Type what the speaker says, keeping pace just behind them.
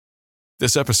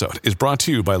This episode is brought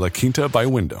to you by La Quinta by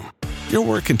Wyndham. Your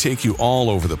work can take you all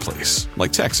over the place,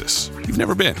 like Texas. You've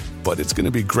never been, but it's going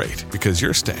to be great because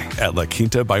you're staying at La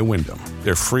Quinta by Wyndham.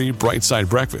 Their free Bright Side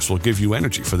breakfast will give you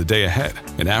energy for the day ahead.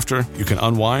 And after, you can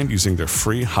unwind using their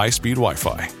free high-speed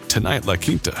Wi-Fi. Tonight, La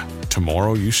Quinta.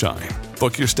 Tomorrow, you shine.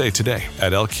 Book your stay today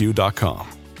at LQ.com.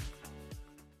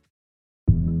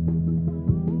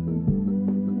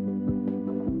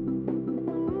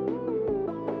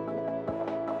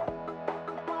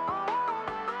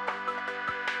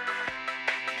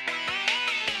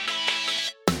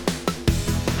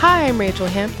 Hi, I'm Rachel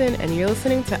Hampton, and you're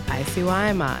listening to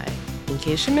ICYMI. In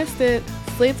case you missed it,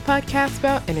 Slate's podcast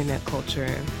about internet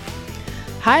culture.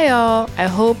 Hi, y'all. I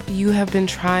hope you have been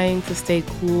trying to stay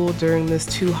cool during this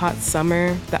too hot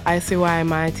summer. The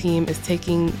ICYMI team is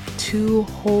taking 2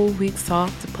 whole weeks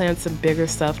off to plan some bigger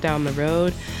stuff down the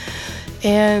road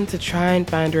and to try and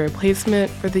find a replacement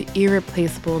for the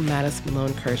irreplaceable Madison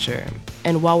Malone Kircher.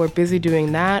 And while we're busy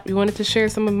doing that, we wanted to share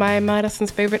some of my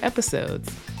Madison's favorite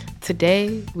episodes.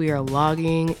 Today, we are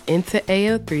logging into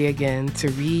AO3 again to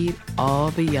read All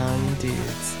the Young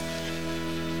Dudes.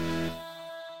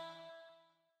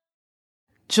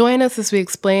 Join us as we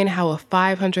explain how a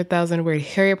 500,000-word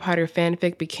Harry Potter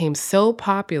fanfic became so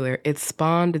popular it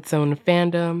spawned its own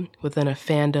fandom within a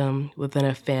fandom within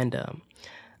a fandom.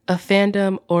 A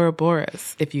fandom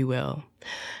Ouroboros, if you will.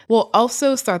 We'll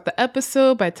also start the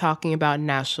episode by talking about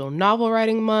National Novel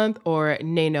Writing Month, or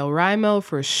NaNoWriMo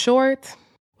for short.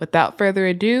 Without further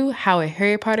ado, how a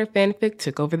Harry Potter fanfic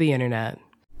took over the internet.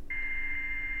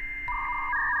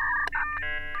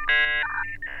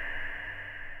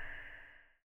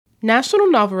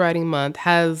 National Novel Writing Month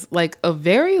has a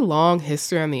very long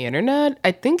history on the internet.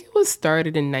 I think it was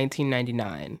started in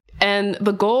 1999. And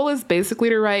the goal is basically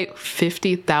to write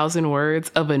 50,000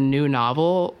 words of a new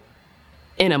novel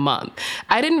in a month.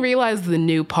 I didn't realize the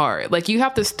new part. You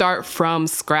have to start from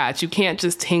scratch. You can't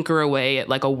just tinker away at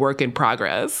a work in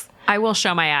progress. I will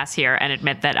show my ass here and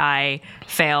admit that I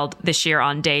failed this year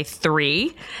on day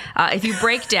 3. If you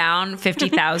break down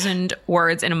 50,000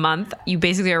 words in a month, you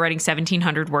basically are writing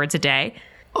 1,700 words a day.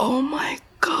 Oh my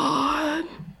God.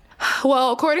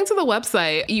 Well, according to the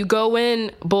website, you go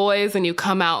in boys and you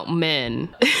come out men.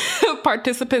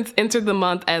 Participants entered the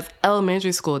month as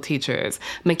elementary school teachers,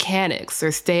 mechanics,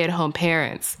 or stay-at-home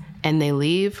parents, and they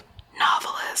leave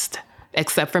novelist,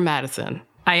 except for Madison.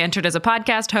 I entered as a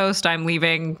podcast host. I'm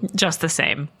leaving just the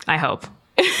same, I hope.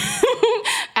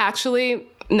 Actually,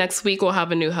 next week we'll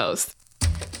have a new host.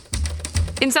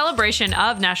 In celebration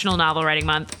of National Novel Writing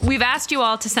Month, we've asked you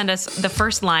all to send us the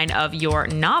first line of your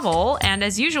novel, and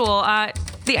as usual,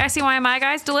 the ICYMI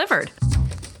guys delivered.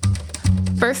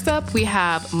 First up, we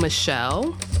have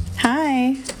Michelle.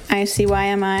 Hi,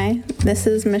 ICYMI. This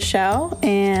is Michelle,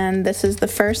 and this is the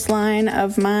first line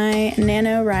of my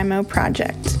NaNoWriMo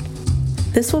project.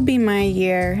 This will be my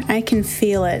year. I can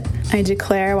feel it. I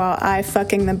declare while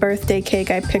fucking the birthday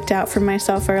cake I picked out for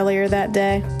myself earlier that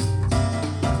day.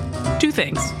 2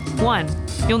 things. 1,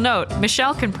 you'll note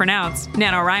Michelle can pronounce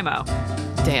NaNoWriMo.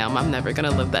 Damn, I'm never gonna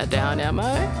live that down, am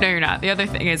I? No, you're not. The other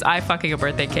thing is fucking a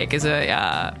birthday cake is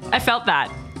I felt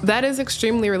that. That is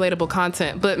extremely relatable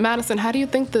content. But Madison, how do you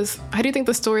think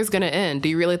the story is gonna end? Do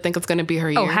you really think it's gonna be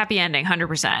her year? Oh, happy ending,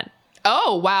 100%.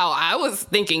 Oh, wow. I was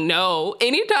thinking no.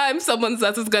 Anytime someone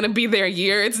says it's gonna be their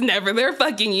year, it's never their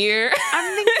fucking year.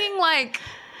 I'm thinking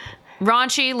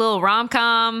raunchy, little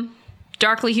rom-com,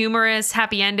 darkly humorous,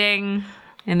 happy ending.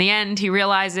 In the end, he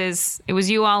realizes it was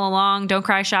you all along. Don't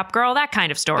cry, shop girl. That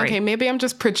kind of story. Okay, maybe I'm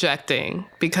just projecting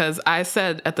because I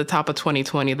said at the top of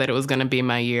 2020 that it was going to be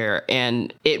my year,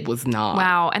 and it was not.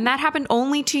 Wow, and that happened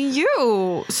only to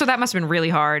you. So that must have been really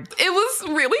hard. It was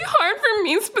really hard for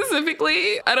me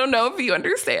specifically. I don't know if you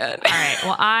understand. All right,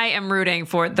 well, I am rooting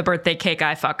for the birthday cake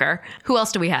eye fucker. Who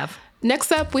else do we have?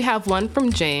 Next up, we have one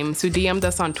from James, who DM'd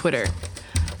us on Twitter.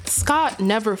 Scott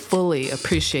never fully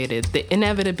appreciated the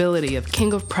inevitability of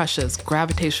King of Prussia's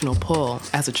gravitational pull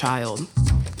as a child.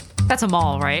 That's a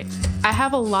mall, right? I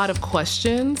have a lot of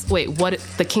questions. Wait, what,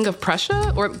 the King of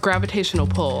Prussia or gravitational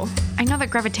pull? I know that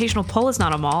gravitational pull is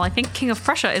not a mall. I think King of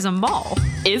Prussia is a mall.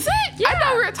 Is it? Yeah. I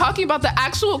thought we were talking about the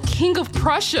actual King of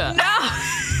Prussia. No!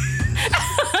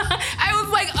 I was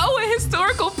like, oh, a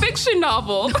historical fiction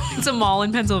novel. It's a mall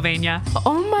in Pennsylvania.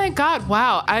 Oh my God,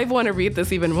 wow. I want to read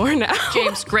this even more now.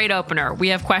 James, great opener. We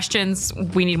have questions.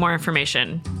 We need more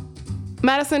information.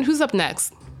 Madison, who's up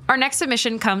next? Our next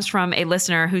submission comes from a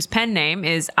listener whose pen name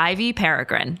is Ivy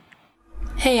Peregrine.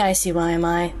 Hey,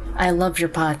 ICYMI. I love your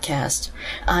podcast.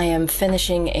 I am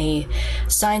finishing a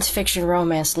science fiction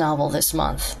romance novel this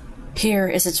month. Here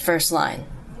is its first line.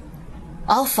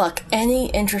 I'll fuck any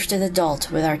interested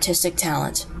adult with artistic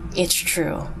talent. It's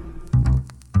true.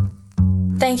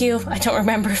 Thank you. I don't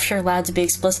remember if you're allowed to be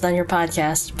explicit on your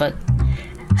podcast, but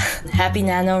happy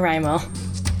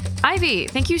NaNoWriMo. Ivy,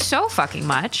 thank you so fucking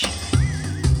much.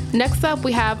 Next up,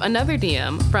 we have another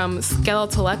DM from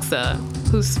Skeletalexa,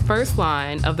 whose first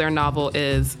line of their novel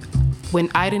is,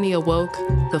 "When Idony awoke,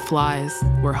 the flies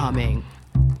were humming."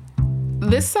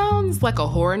 This sounds like a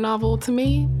horror novel to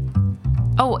me.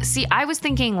 Oh, see, I was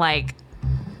thinking like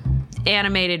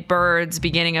animated birds,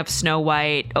 beginning of Snow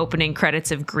White, opening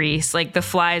credits of Grease. Like the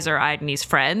flies are Idony's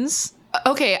friends.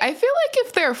 Okay, I feel like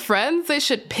if they're friends, they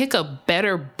should pick a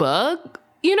better bug.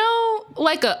 You know,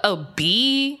 like a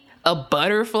bee, a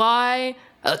butterfly,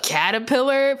 a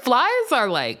caterpillar. Flies are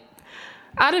like,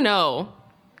 I don't know.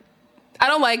 I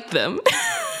don't like them.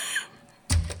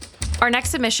 Our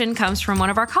next submission comes from one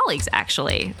of our colleagues,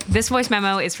 actually. This voice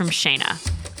memo is from Shayna.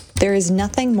 There is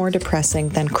nothing more depressing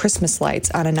than Christmas lights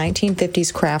on a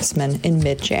 1950s Craftsman in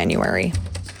mid-January.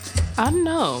 I don't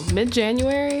know,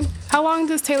 mid-January? How long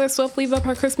does Taylor Swift leave up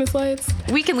her Christmas lights?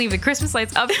 We can leave the Christmas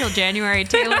lights up till January.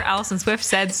 Taylor Allison Swift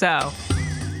said so.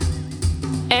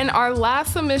 And our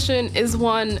last submission is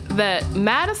one that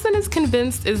Madison is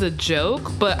convinced is a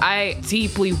joke, but I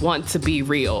deeply want to be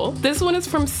real. This one is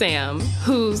from Sam,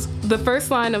 whose the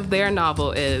first line of their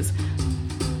novel is,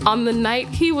 "On the night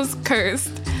he was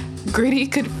cursed, Gritty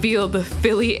could feel the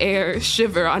Philly air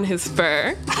shiver on his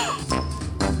fur."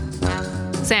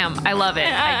 Sam, I love it.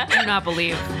 I do not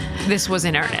believe this was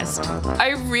in earnest. I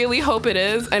really hope it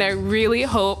is, and I really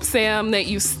hope, Sam, that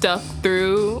you stuck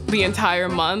through the entire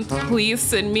month. Please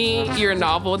send me your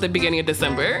novel at the beginning of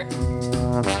December.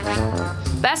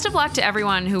 Best of luck to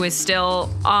everyone who is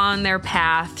still on their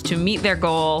path to meet their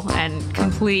goal and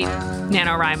complete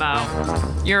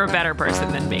NaNoWriMo. You're a better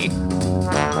person than me.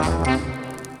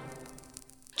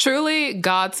 Truly,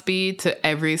 Godspeed to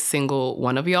every single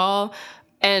one of y'all.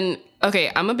 And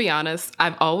okay, I'm gonna be honest,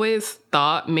 I've always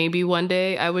thought maybe one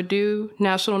day I would do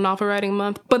National Novel Writing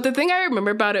Month. But the thing I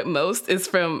remember about it most is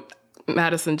from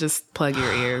Madison, just plug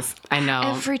your ears. I know.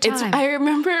 Every time. I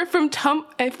remember from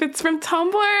if it's from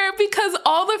Tumblr, because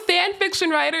all the fan fiction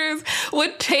writers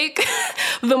would take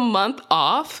the month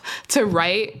off to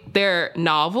write their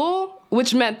novel,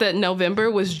 which meant that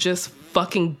November was just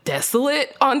fucking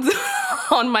desolate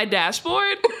on my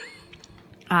dashboard.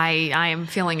 I am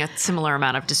feeling a similar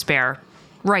amount of despair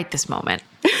right this moment.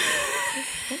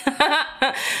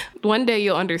 One day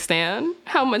you'll understand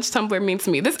how much Tumblr means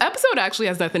to me. This episode actually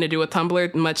has nothing to do with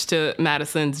Tumblr, much to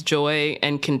Madison's joy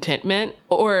and contentment,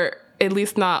 or at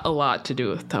least not a lot to do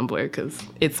with Tumblr, because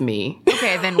it's me.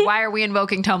 Okay, then why are we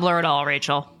invoking Tumblr at all,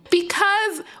 Rachel?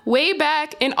 Because way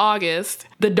back in August,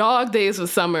 the dog days of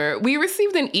summer, we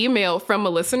received an email from a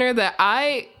listener that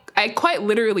I quite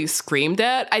literally screamed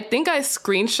at. I think I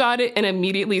screenshot it and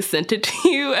immediately sent it to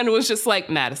you and was just like,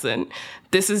 Madison,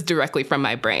 this is directly from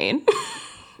my brain.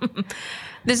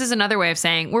 This is another way of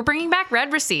saying we're bringing back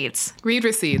read receipts. Read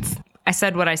receipts. I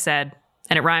said what I said,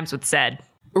 and it rhymes with said.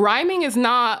 Rhyming is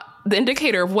not the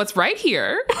indicator of what's right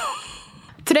here.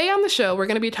 Today on the show, we're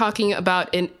going to be talking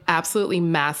about an absolutely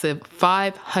massive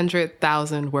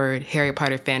 500,000 word Harry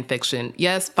Potter fan fiction.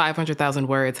 Yes, 500,000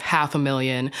 words,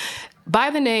 500,000.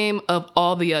 By the name of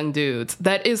All the Young Dudes,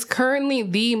 that is currently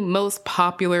the most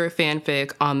popular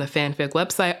fanfic on the fanfic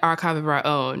website Archive of Our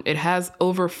Own. It has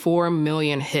over 4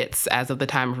 million hits as of the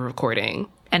time of recording.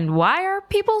 And why are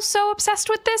people so obsessed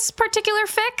with this particular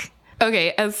fic?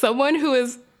 Okay, as someone who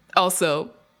is also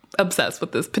obsessed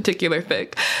with this particular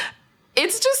fic,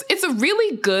 it's a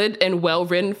really good and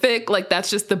well-written fic. Like, that's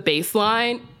just the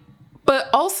baseline. But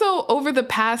also, over the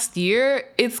past year,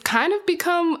 it's kind of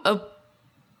become a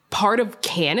part of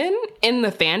canon in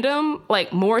the fandom,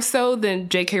 like more so than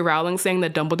J.K. Rowling saying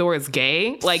that Dumbledore is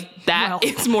gay. Like, that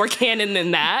it's more canon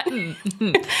than that.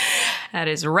 That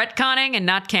is retconning and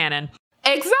not canon.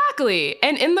 Exactly.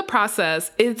 And in the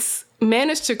process, it's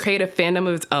managed to create a fandom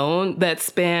of its own that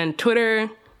spanned Twitter,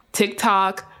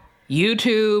 TikTok,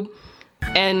 YouTube,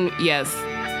 and yes,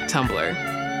 Tumblr.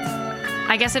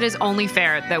 I guess it is only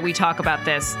fair that we talk about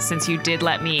this since you did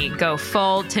let me go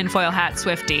full tinfoil hat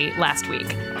Swiftie last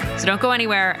week. So don't go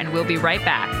anywhere, and we'll be right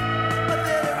back. But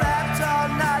then he rapped all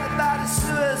night about his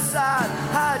suicide.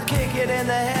 I'd kick it in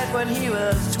the head when he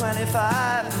was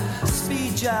 25.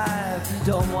 Speed jive,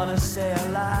 don't want to stay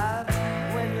alive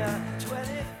when you're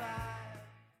 25.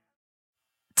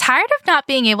 Tired of not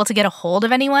being able to get a hold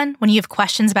of anyone when you have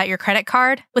questions about your credit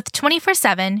card? With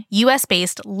 24/7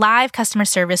 US-based live customer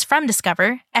service from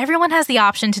Discover, everyone has the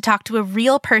option to talk to a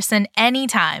real person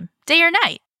anytime, day or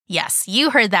night. Yes,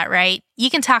 you heard that right. You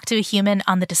can talk to a human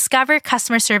on the Discover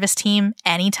customer service team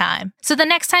anytime. So the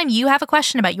next time you have a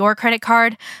question about your credit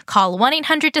card, call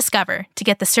 1-800-DISCOVER to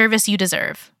get the service you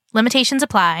deserve. Limitations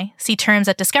apply. See terms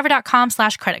at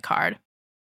discover.com/creditcard.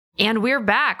 And we're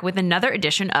back with another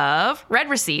edition of Read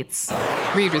Receipts.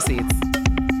 Read receipts.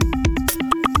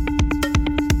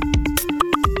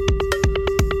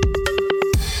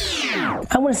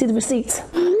 I want to see the receipts.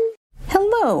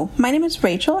 Hello, my name is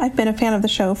Rachel. I've been a fan of the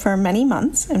show for many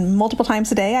months, and multiple times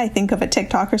a day I think of a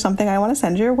TikTok or something I want to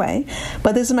send your way,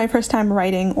 but this is my first time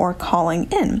writing or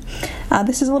calling in.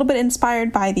 This is a little bit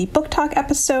inspired by the Book Talk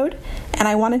episode, and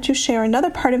I wanted to share another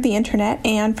part of the internet,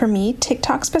 and for me,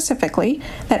 TikTok specifically,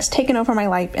 that's taken over my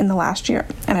life in the last year.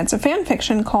 And it's a fan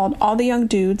fiction called All the Young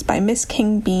Dudes by Miss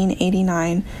King Bean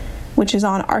 89, which is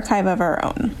on Archive of Our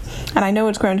Own. And I know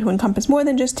it's grown to encompass more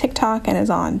than just TikTok and is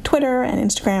on Twitter and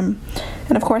Instagram,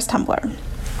 and of course Tumblr.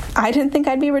 I didn't think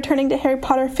I'd be returning to Harry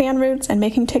Potter fan roots and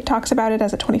making TikToks about it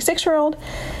as a 26-year-old,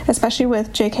 especially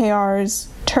with JKR's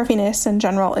turfiness and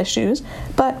general issues,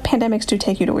 but pandemics do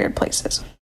take you to weird places.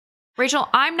 Rachel,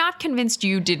 I'm not convinced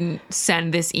you didn't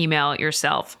send this email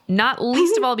yourself, not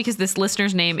least of all because this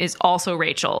listener's name is also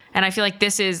Rachel. And I feel like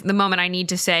this is the moment I need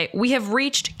to say, we have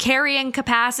reached carrying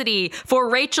capacity for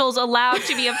Rachel's allowed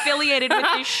to be affiliated with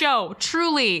this show.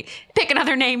 Truly. Pick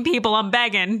another name, people. I'm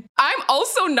begging. I'm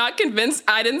also not convinced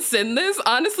I didn't send this.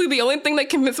 Honestly, the only thing that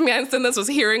convinced me I didn't send this was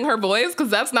hearing her voice, because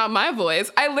that's not my voice.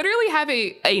 I literally have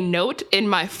a note in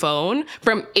my phone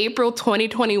from April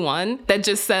 2021 that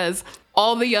just says,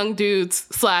 All the Young Dudes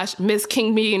 / Miss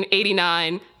King Bean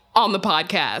 89 on the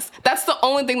podcast. That's the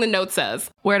only thing the note says.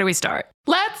 Where do we start?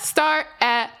 Let's start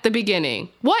at the beginning.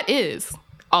 What is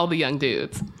All the Young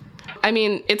Dudes? I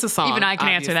mean, it's a song. Even I can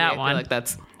answer that one. I feel like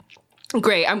that's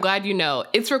great. I'm glad you know.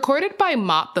 It's recorded by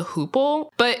Mott the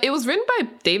Hoople, but it was written by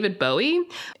David Bowie.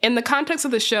 In the context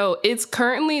of the show, it's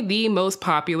currently the most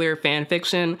popular fan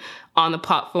fiction on the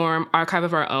platform Archive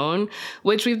of Our Own,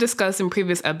 which we've discussed in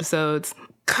previous episodes.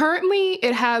 Currently,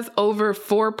 it has over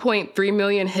 4.3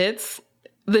 million hits.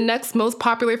 The next most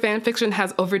popular fan fiction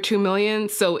has over 2 million,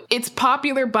 so it's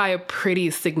popular by a pretty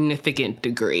significant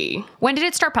degree. When did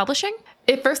it start publishing?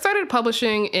 It first started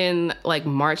publishing in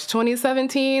March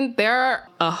 2017. There are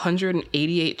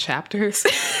 188 chapters.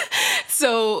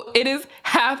 So it is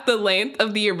half the length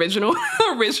of the original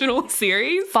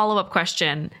series. Follow-up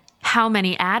question. How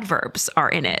many adverbs are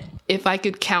in it? If I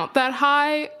could count that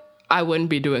high, I wouldn't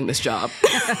be doing this job.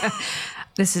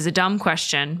 This is a dumb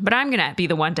question, but I'm going to be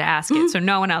the one to ask it, so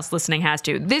no one else listening has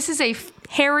to. This is a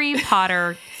Harry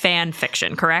Potter fan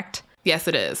fiction, correct? Yes,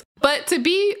 it is. But to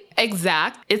be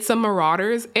exact, it's a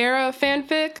Marauders era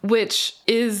fanfic, which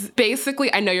is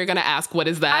basically, I know you're going to ask, what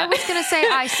is that? I was going to say,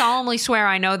 I solemnly swear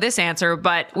I know this answer,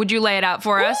 but would you lay it out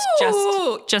for us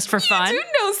just for fun? You do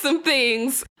know some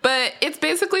things. But it's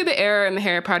basically the era in the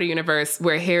Harry Potter universe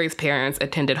where Harry's parents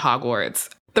attended Hogwarts.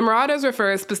 The Marauders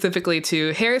refers specifically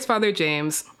to Harry's father,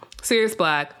 James, Sirius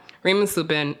Black, Remus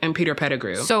Lupin, and Peter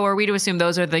Pettigrew. So are we to assume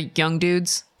those are the young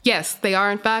dudes? Yes, they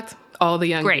are, in fact, all the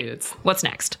young dudes. What's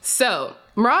next? So,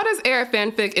 Marauders era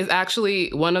fanfic is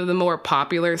actually one of the more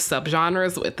popular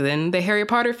subgenres within the Harry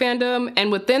Potter fandom, and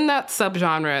within that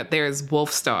subgenre, there's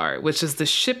Wolfstar, which is the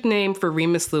ship name for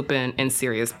Remus Lupin and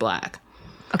Sirius Black.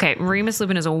 Okay, Remus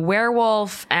Lupin is a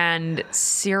werewolf, and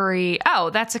Siri...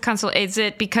 Oh, that's a constellation. Is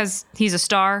it because he's a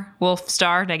star? Wolf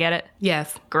star? Did I get it?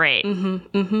 Yes. Great.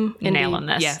 Nailing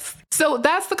this. Yes. So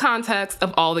that's the context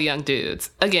of All the Young Dudes.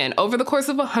 Again, over the course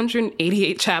of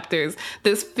 188 chapters,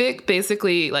 this fic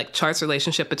basically charts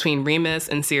relationship between Remus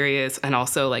and Sirius, and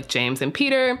also James and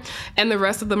Peter, and the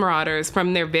rest of the Marauders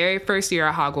from their very first year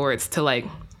at Hogwarts to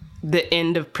the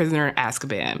end of Prisoner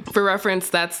Azkaban. For reference,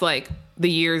 that's the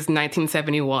years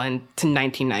 1971 to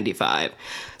 1995.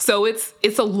 So it's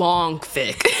a long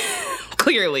fic,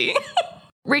 clearly.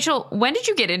 Rachel, when did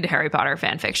you get into Harry Potter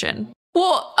fan fiction?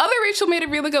 Well, other Rachel made a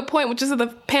really good point, which is that the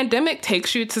pandemic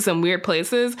takes you to some weird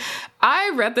places.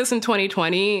 I read this in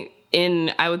 2020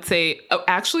 in, I would say,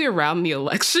 actually around the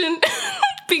election.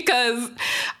 Because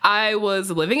I was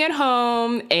living at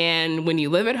home, and when you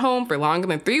live at home for longer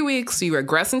than 3 weeks, you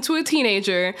regress into a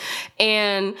teenager.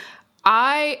 And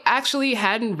I actually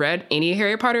hadn't read any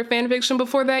Harry Potter fan fiction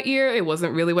before that year. It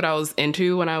wasn't really what I was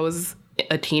into when I was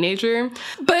a teenager.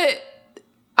 But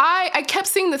I kept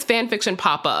seeing this fan fiction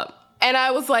pop up. And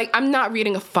I was like, I'm not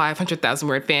reading a 500,000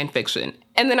 word fan fiction.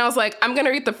 And then I was like, I'm going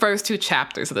to read the first 2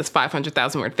 chapters of this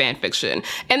 500,000 word fan fiction.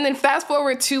 And then fast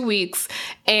forward 2 weeks,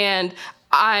 and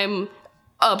I'm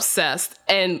obsessed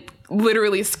and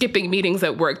literally skipping meetings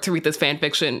at work to read this fan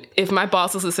fiction. If my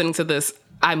boss is listening to this,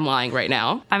 I'm lying right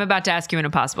now. I'm about to ask you an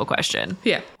impossible question.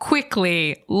 Yeah.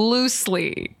 Quickly,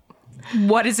 loosely,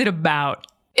 what is it about?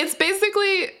 It's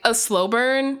basically a slow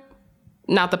burn,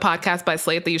 not the podcast by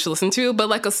Slate that you should listen to, but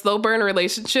like a slow burn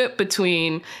relationship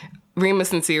between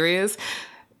Remus and Sirius.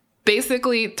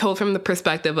 Basically told from the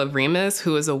perspective of Remus,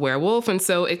 who is a werewolf. And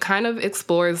so it kind of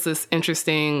explores this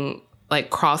interesting like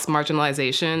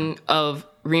cross-marginalization of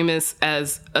Remus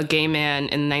as a gay man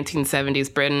in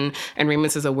 1970s Britain and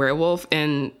Remus as a werewolf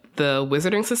in the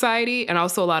Wizarding Society, and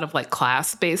also a lot of like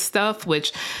class-based stuff,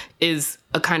 which is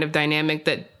a kind of dynamic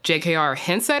that JKR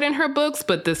hints at in her books,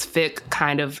 but this fic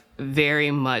kind of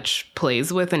very much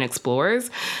plays with and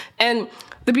explores. And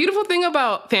the beautiful thing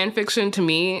about fan fiction to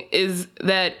me is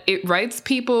that it writes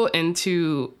people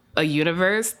into a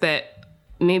universe that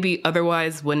maybe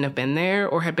otherwise wouldn't have been there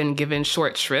or had been given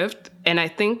short shrift. And I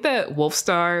think that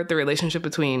Wolfstar, the relationship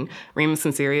between Remus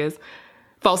and Sirius,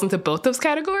 falls into both those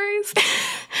categories.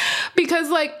 Because,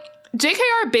 like,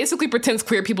 JKR basically pretends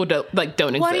queer people don't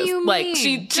exist. What do you like,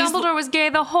 mean? Dumbledore was gay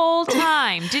the whole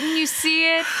time. Didn't you see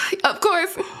it? Of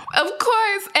course.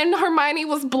 And Hermione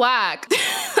was black.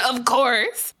 Of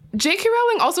course. J.K.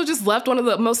 Rowling also just left one of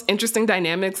the most interesting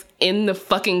dynamics in the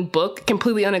fucking book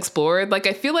completely unexplored. Like,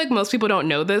 I feel like most people don't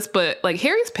know this, but, like,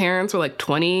 Harry's parents were, like,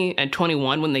 20 and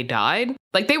 21 when they died.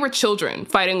 Like, they were children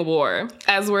fighting war,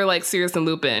 as were, like, Sirius and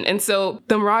Lupin. And so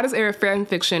the Marauders era fan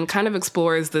fiction kind of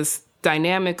explores this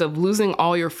dynamic of losing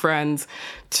all your friends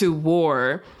to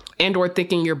war and or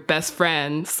thinking your best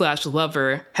friend /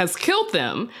 lover has killed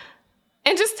them.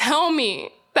 And just tell me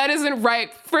that isn't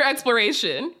ripe for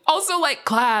exploration. Also, like,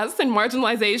 class and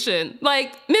marginalization.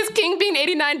 Like, Miss King Bean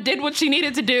 89 did what she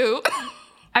needed to do.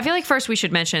 I feel like first we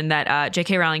should mention that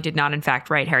J.K. Rowling did not, in fact,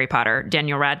 write Harry Potter.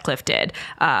 Daniel Radcliffe did,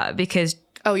 because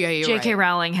J.K.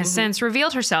 Rowling has since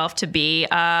revealed herself to be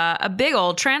a big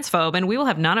old transphobe, and we will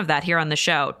have none of that here on the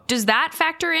show. Does that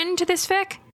factor into this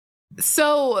fic?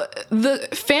 So the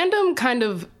fandom kind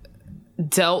of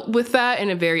dealt with that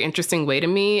in a very interesting way to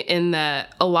me, in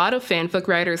that a lot of fanfic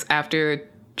writers after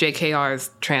JKR's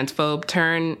transphobe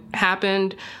turn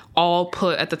happened all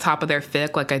put at the top of their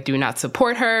fic, like, I do not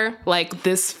support her. Like,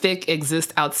 this fic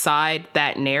exists outside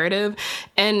that narrative.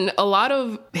 And a lot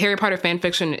of Harry Potter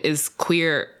fanfiction is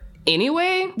queer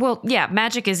anyway. Well, yeah,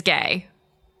 magic is gay.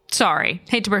 Sorry,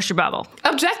 hate to burst your bubble.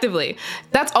 Objectively.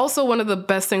 That's also one of the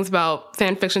best things about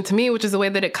fanfiction to me, which is the way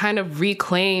that it kind of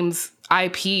reclaims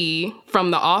IP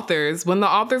from the authors when the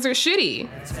authors are shitty,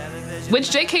 which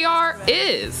JKR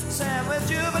is.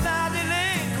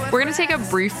 We're going to take a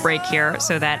brief break here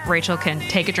so that Rachel can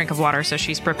take a drink of water so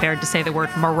she's prepared to say the word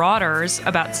marauders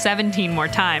about 17 more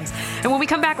times. And when we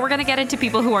come back, we're going to get into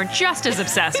people who are just as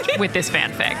obsessed with this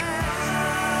fanfic.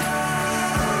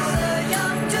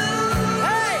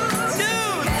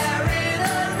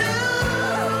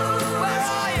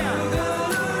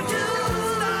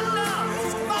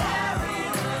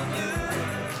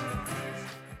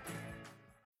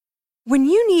 When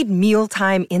you need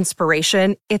mealtime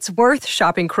inspiration, it's worth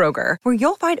shopping Kroger, where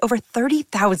you'll find over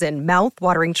 30,000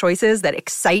 mouth-watering choices that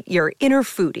excite your inner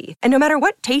foodie. And no matter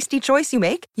what tasty choice you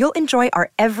make, you'll enjoy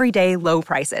our everyday low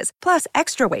prices, plus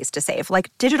extra ways to save,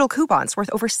 like digital coupons worth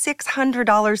over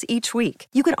 $600 each week.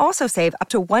 You can also save up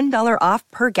to $1 off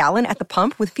per gallon at the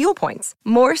pump with fuel points.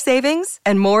 More savings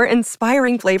and more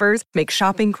inspiring flavors make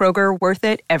shopping Kroger worth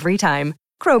it every time.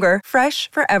 Kroger,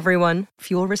 fresh for everyone.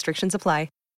 Fuel restrictions apply.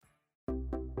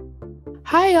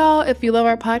 Hi, y'all. If you love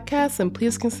our podcast, then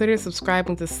please consider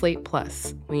subscribing to Slate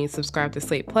Plus. When you subscribe to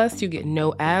Slate Plus, you get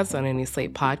no ads on any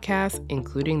Slate podcasts,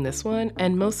 including this one,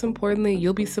 and most importantly,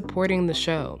 you'll be supporting the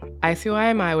show.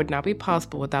 ICYMI would not be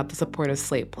possible without the support of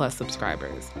Slate Plus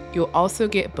subscribers. You'll also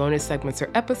get bonus segments or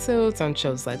episodes on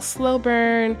shows like Slow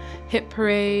Burn, Hit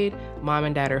Parade, Mom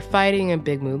and Dad Are Fighting, and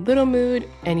Big Mood, Little Mood,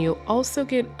 and you'll also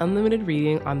get unlimited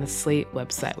reading on the Slate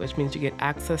website, which means you get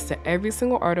access to every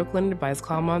single article and advice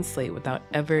column on Slate without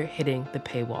ever hitting the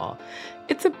paywall.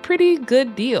 It's a pretty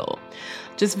good deal.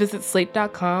 Just visit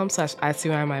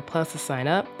slate.com/ICYMI Plus to sign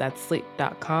up. That's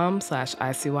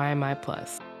slate.com/ICYMI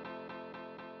Plus.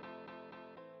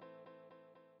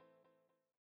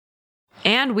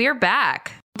 And we're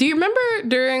back. Do you remember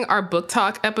during our book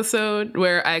talk episode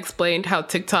where I explained how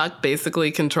TikTok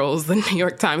basically controls the New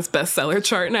York Times bestseller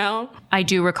chart now? I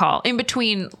do recall. In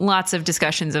between lots of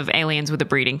discussions of aliens with a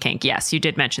breeding kink, yes, you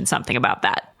did mention something about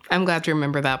that. I'm glad you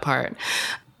remember that part.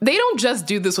 They don't just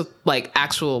do this with, like,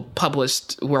 actual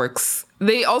published works.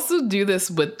 They also do this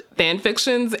with fan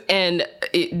fictions, and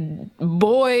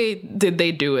boy, did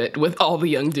they do it with all the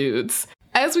young dudes.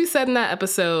 As we said in that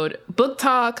episode, book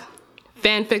talk,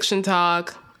 fan fiction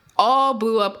talk, all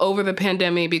blew up over the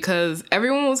pandemic because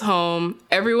everyone was home,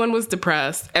 everyone was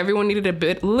depressed, everyone needed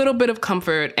a little bit of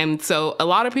comfort, and so a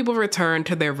lot of people returned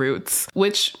to their roots,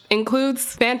 which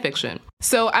includes fan fiction.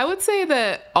 So I would say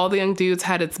that All the Young Dudes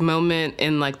had its moment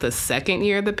in like the second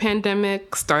year of the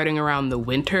pandemic, starting around the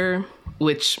winter,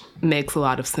 which makes a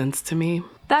lot of sense to me.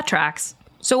 That tracks.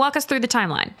 So walk us through the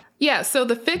timeline. Yeah, so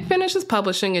the fic finishes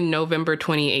publishing in November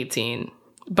 2018.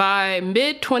 By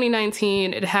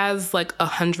mid-2019, it has like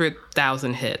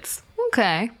 100,000 hits.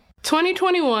 Okay.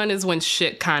 2021 is when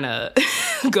shit kind of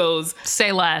goes...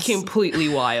 Say less. ...completely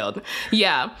wild.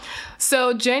 Yeah.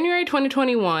 So January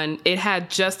 2021, it had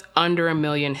just under 1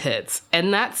 million hits.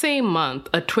 And that same month,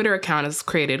 a Twitter account is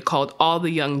created called All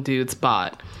the Young Dudes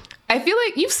Bot. I feel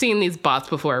like you've seen these bots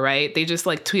before, right? They just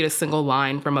like tweet a single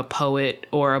line from a poet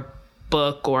or a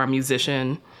book or a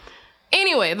musician.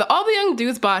 Anyway, the All the Young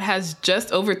Dudes bot has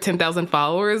just over 10,000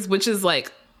 followers, which is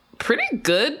like pretty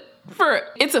good for...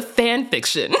 It's a fan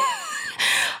fiction.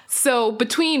 So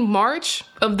between March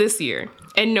of this year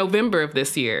and November of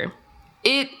this year,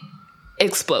 it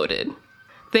exploded.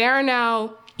 There are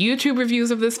now YouTube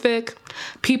reviews of this fic.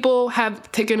 People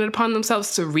have taken it upon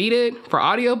themselves to read it for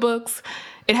audiobooks.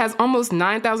 It has almost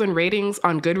 9,000 ratings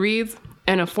on Goodreads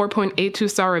and a 4.82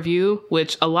 star review,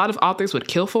 which a lot of authors would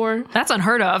kill for. That's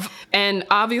unheard of. And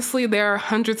obviously there are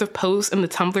hundreds of posts in the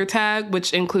Tumblr tag,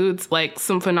 which includes like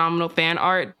some phenomenal fan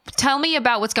art. Tell me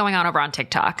about what's going on over on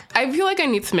TikTok. I feel like I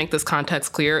need to make this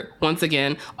context clear once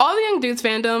again. All the Young Dudes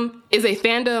fandom is a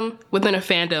fandom within a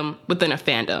fandom within a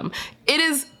fandom. It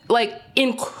is like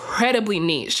incredibly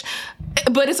niche,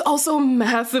 but it's also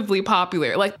massively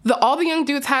popular. Like the All the Young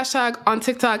Dudes hashtag on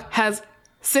TikTok has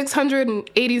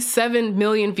 687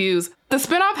 million views. The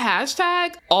spinoff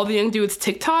hashtag, All the Young Dudes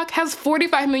TikTok, has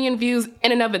 45 million views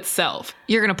in and of itself.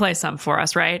 You're going to play some for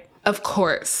us, right? Of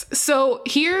course. So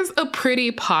here's a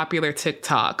pretty popular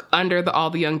TikTok under the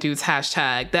All the Young Dudes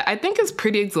hashtag that I think is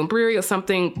pretty exemplary of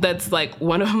something that's like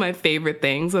one of my favorite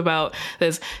things about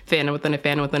this fandom within a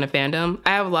fandom within a fandom.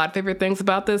 I have a lot of favorite things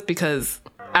about this because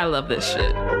I love this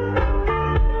shit.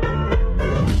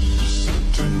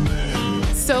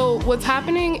 So what's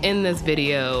happening in this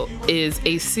video is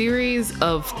a series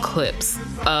of clips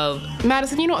of...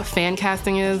 Madison, you know what fan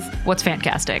casting is? What's fan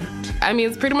casting? I mean,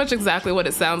 it's pretty much exactly what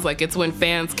it sounds like. It's when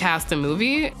fans cast a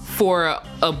movie for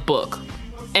a book.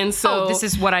 And so... Oh, this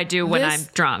is what I do when I'm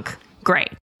drunk. Great.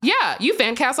 Yeah, you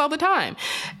fan cast all the time.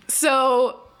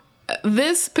 So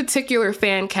this particular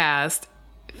fan cast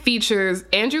features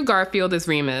Andrew Garfield as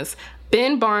Remus,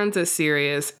 Ben Barnes as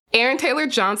Sirius, Aaron Taylor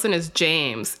Johnson as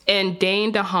James, and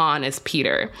Dane DeHaan as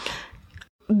Peter.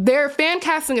 They're fan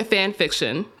casting a fan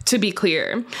fiction, to be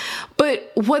clear.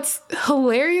 But what's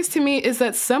hilarious to me is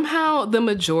that somehow the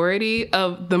majority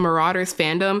of the Marauders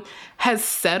fandom has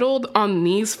settled on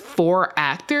these 4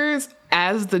 actors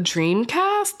as the dream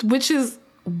cast, which is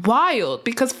wild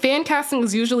because fan casting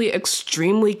is usually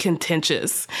extremely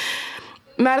contentious.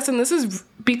 Madison, this has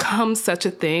become such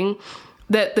a thing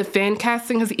that the fan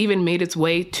casting has even made its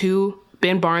way to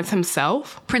Ben Barnes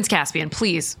himself. Prince Caspian,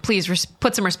 please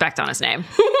put some respect on his name.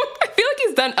 I feel like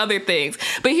he's done other things.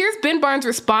 But here's Ben Barnes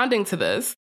responding to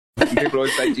this. People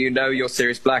always say, do you know you're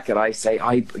Sirius Black? And I say,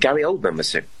 Gary Oldman was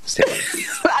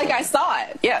Sirius. I saw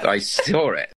it, yeah. I saw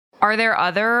it. Are there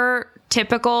other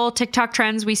typical TikTok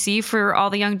trends we see for All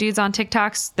the Young Dudes on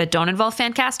TikToks that don't involve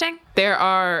fan casting? There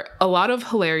are a lot of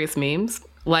hilarious memes,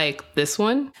 like this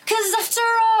one. 'Cause after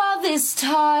all this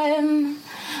time,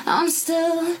 I'm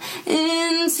still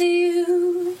into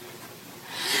you.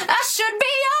 I should be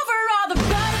over all the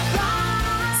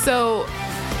butterflies. So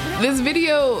this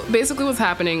video, basically what's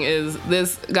happening is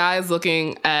this guy's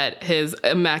looking at his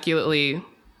immaculately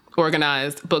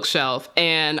organized bookshelf,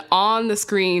 and on the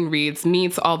screen reads,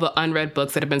 "Meets all the unread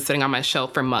books that have been sitting on my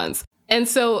shelf for months." And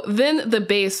so then the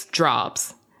bass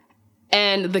drops.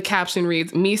 And the caption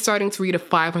reads, "Me starting to read a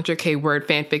 500K word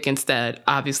fanfic instead,"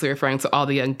 obviously referring to All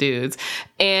the Young Dudes.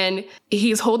 And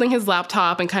he's holding his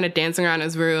laptop and kind of dancing around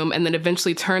his room, and then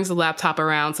eventually turns the laptop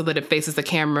around so that it faces the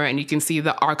camera, and you can see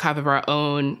the Archive of Our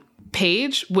Own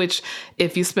page, which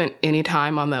if you spent any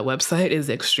time on that website is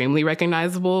extremely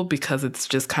recognizable because it's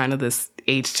just kind of this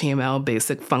HTML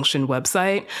basic function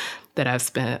website that I've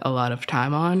spent a lot of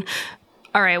time on.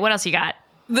 All right, what else you got?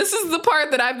 This is the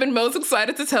part that I've been most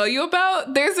excited to tell you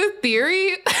about. There's a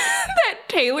theory that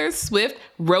Taylor Swift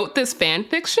wrote this fan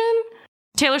fiction.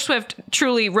 Taylor Swift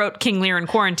truly wrote King Lear in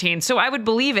quarantine, so I would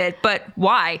believe it, but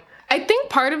why? I think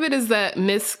part of it is that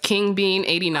Miss King Bean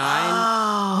 89.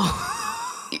 Oh.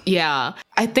 Yeah.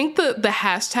 I think the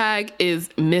hashtag is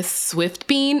Miss Swift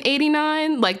Bean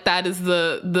 89. Like that is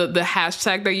the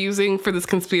hashtag they're using for this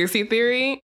conspiracy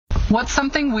theory. What's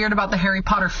something weird about the Harry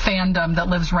Potter fandom that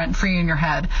lives rent-free in your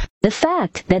head? The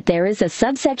fact that there is a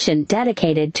subsection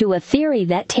dedicated to a theory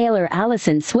that Taylor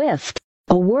Allison Swift,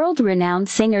 a world-renowned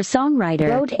singer-songwriter,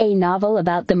 wrote a novel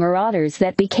about the Marauders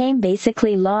that became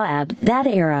basically Law-Ab that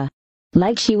era.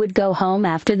 Like she would go home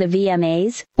after the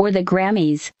VMAs, or the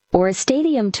Grammys, or a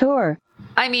stadium tour.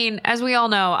 I mean, as we all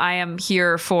know, I am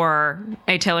here for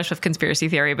a Taylor Swift conspiracy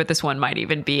theory, but this one might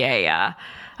even be a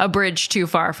bridge too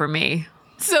far for me.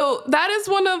 So that is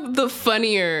one of the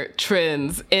funnier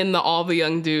trends in the All the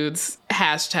Young Dudes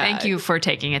hashtag. Thank you for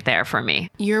taking it there for me.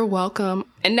 You're welcome.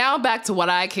 And now back to what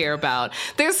I care about.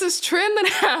 There's this trend that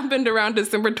happened around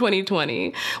December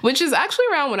 2020, which is actually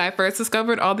around when I first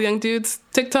discovered All the Young Dudes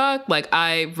TikTok. Like,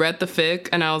 I read the fic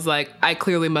and I was like, I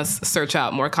clearly must search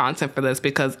out more content for this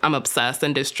because I'm obsessed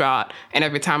and distraught. And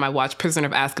every time I watch Prisoner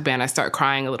of Azkaban, I start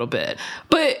crying a little bit.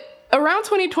 But around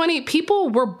 2020,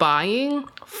 people were buying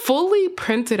fully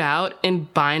printed out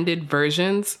and binded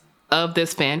versions of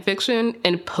this fan fiction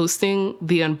and posting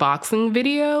the unboxing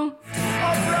video.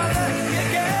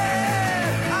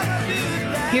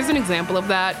 Here's an example of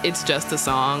that. It's just a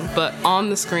song, but on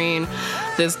the screen,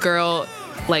 this girl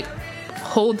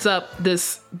holds up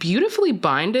this beautifully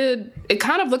binded, it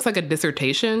kind of looks like a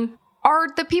dissertation. Are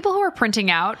the people who are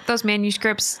printing out those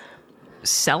manuscripts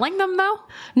selling them though?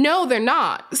 No, they're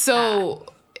not. So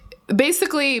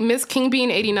basically, Miss King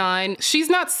Bean 89, she's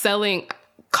not selling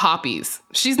copies.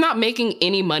 She's not making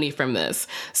any money from this.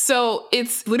 So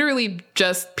it's literally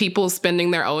just people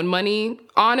spending their own money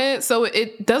on it. So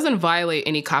it doesn't violate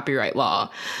any copyright law,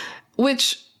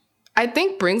 which I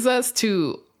think brings us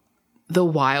to the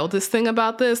wildest thing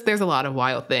about this. There's a lot of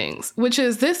wild things, which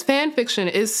is this fan fiction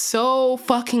is so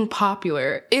fucking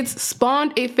popular. It's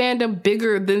spawned a fandom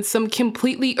bigger than some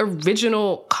completely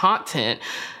original content.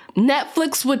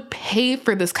 Netflix would pay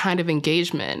for this kind of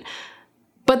engagement.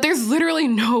 But there's literally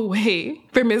no way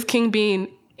for Miss King Bean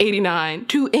 89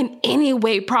 to in any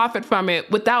way profit from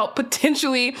it without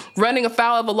potentially running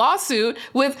afoul of a lawsuit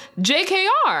with JKR.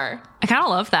 I kind of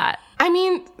love that. I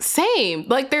mean, same.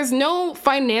 There's no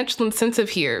financial incentive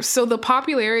here. So the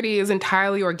popularity is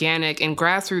entirely organic and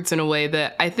grassroots in a way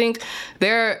that I think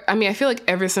I feel like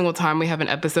every single time we have an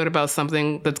episode about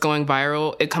something that's going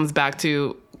viral, it comes back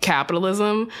to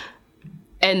capitalism.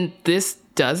 And this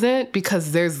doesn't,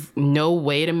 because there's no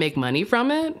way to make money from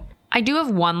it. I do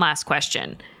have one last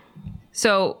question.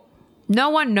 So no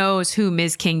one knows who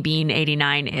Ms. King Bean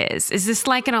 89 is. Is this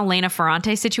like an Elena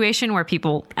Ferrante situation where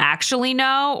people actually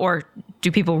know, or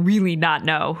do people really not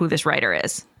know who this writer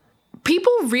is?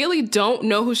 People really don't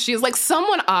know who she is.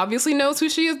 Someone obviously knows who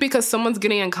she is because someone's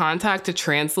getting in contact to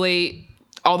translate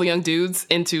All the Young Dudes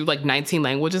into 19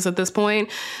 languages at this point.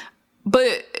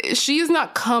 But she has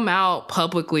not come out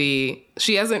publicly.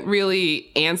 She hasn't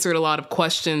really answered a lot of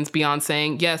questions beyond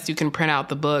saying, yes, you can print out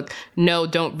the book. No,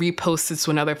 don't repost this to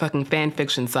another fucking fan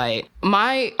fiction site.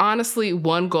 My, honestly,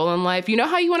 one goal in life, you know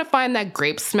how you want to find that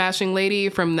grape smashing lady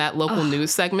from that local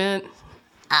news segment?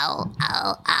 Ow,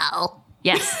 ow, ow.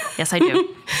 Yes, I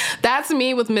do. That's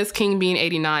me with Miss King Bean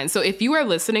 89. So if you are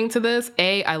listening to this,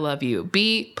 A, I love you.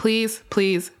 B, please,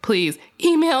 please, please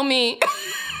email me.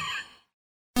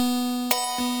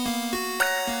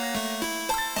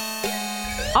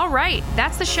 All right,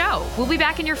 that's the show. We'll be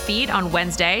back in your feed on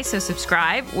Wednesday, so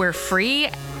subscribe. We're free.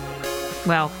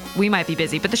 Well, we might be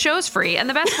busy, but the show's free, and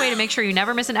the best way to make sure you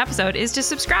never miss an episode is to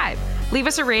subscribe. Leave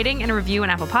us a rating and a review on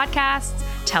Apple Podcasts.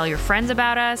 Tell your friends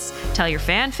about us. Tell your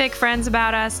fanfic friends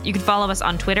about us. You can follow us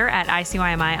on Twitter at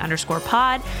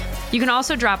ICYMI_pod. You can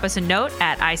also drop us a note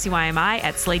at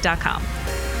ICYMI@slate.com.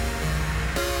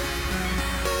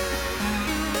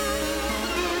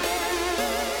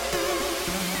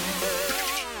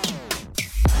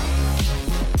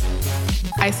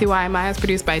 ICYMI is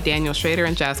produced by Daniel Schrader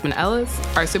and Jasmine Ellis.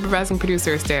 Our supervising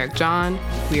producer is Derek John.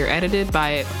 We are edited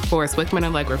by Forrest Wickman and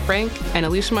Allegra Frank. And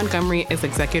Alicia Montgomery is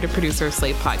executive producer of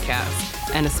Slate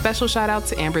Podcast. And a special shout out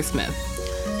to Amber Smith.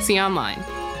 See you online.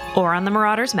 Or on the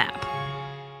Marauders map.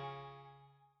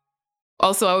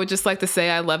 Also, I would just like to say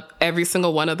I love every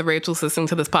single one of the Rachels listening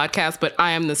to this podcast, but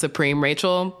I am the supreme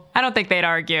Rachel. I don't think they'd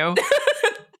argue.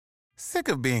 Sick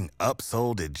of being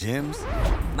upsold at gyms?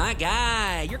 My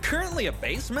guy, you're currently a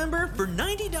base member? For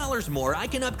 $90 more, I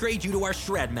can upgrade you to our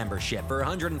Shred membership. For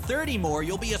 $130 more,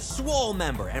 you'll be a Swole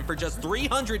member. And for just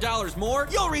 $300 more,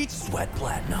 you'll reach Sweat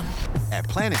Platinum. At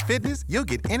Planet Fitness, you'll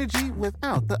get energy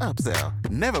without the upsell.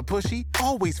 Never pushy,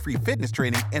 always free fitness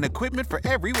training and equipment for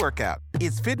every workout.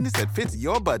 It's fitness that fits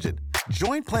your budget.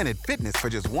 Join Planet Fitness for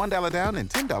just $1 down and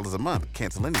 $10 a month.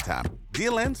 Cancel anytime.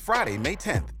 Deal ends Friday, May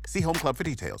 10th. See Home Club for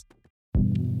details.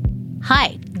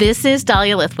 Hi, this is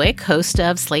Dahlia Lithwick, host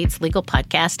of Slate's legal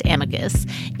podcast, Amicus.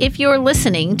 If you're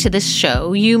listening to this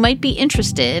show, you might be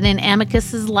interested in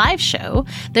Amicus's live show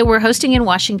that we're hosting in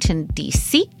Washington,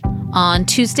 D.C. on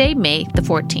Tuesday, May the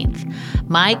 14th.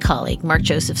 My colleague, Mark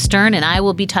Joseph Stern, and I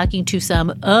will be talking to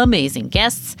some amazing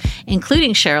guests,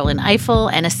 including Sherrilyn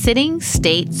Ifill and a sitting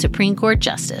state Supreme Court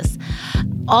justice,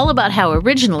 all about how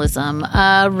originalism,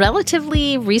 a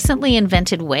relatively recently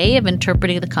invented way of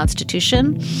interpreting the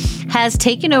Constitution, has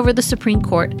taken over the Supreme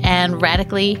Court and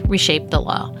radically reshaped the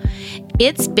law.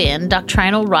 It's been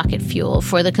doctrinal rocket fuel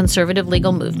for the conservative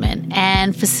legal movement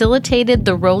and facilitated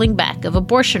the rolling back of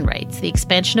abortion rights, the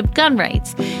expansion of gun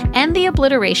rights, and the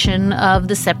obliteration of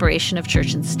the separation of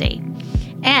church and state.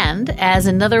 And as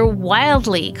another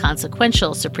wildly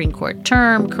consequential Supreme Court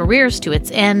term careers to its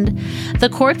end, the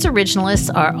court's originalists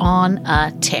are on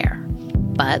a tear.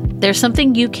 But there's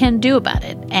something you can do about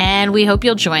it, and we hope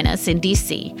you'll join us in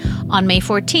D.C. on May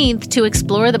 14th to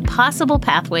explore the possible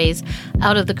pathways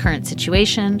out of the current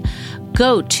situation.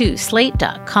 Go to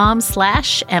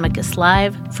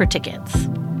slate.com/amicuslive for tickets.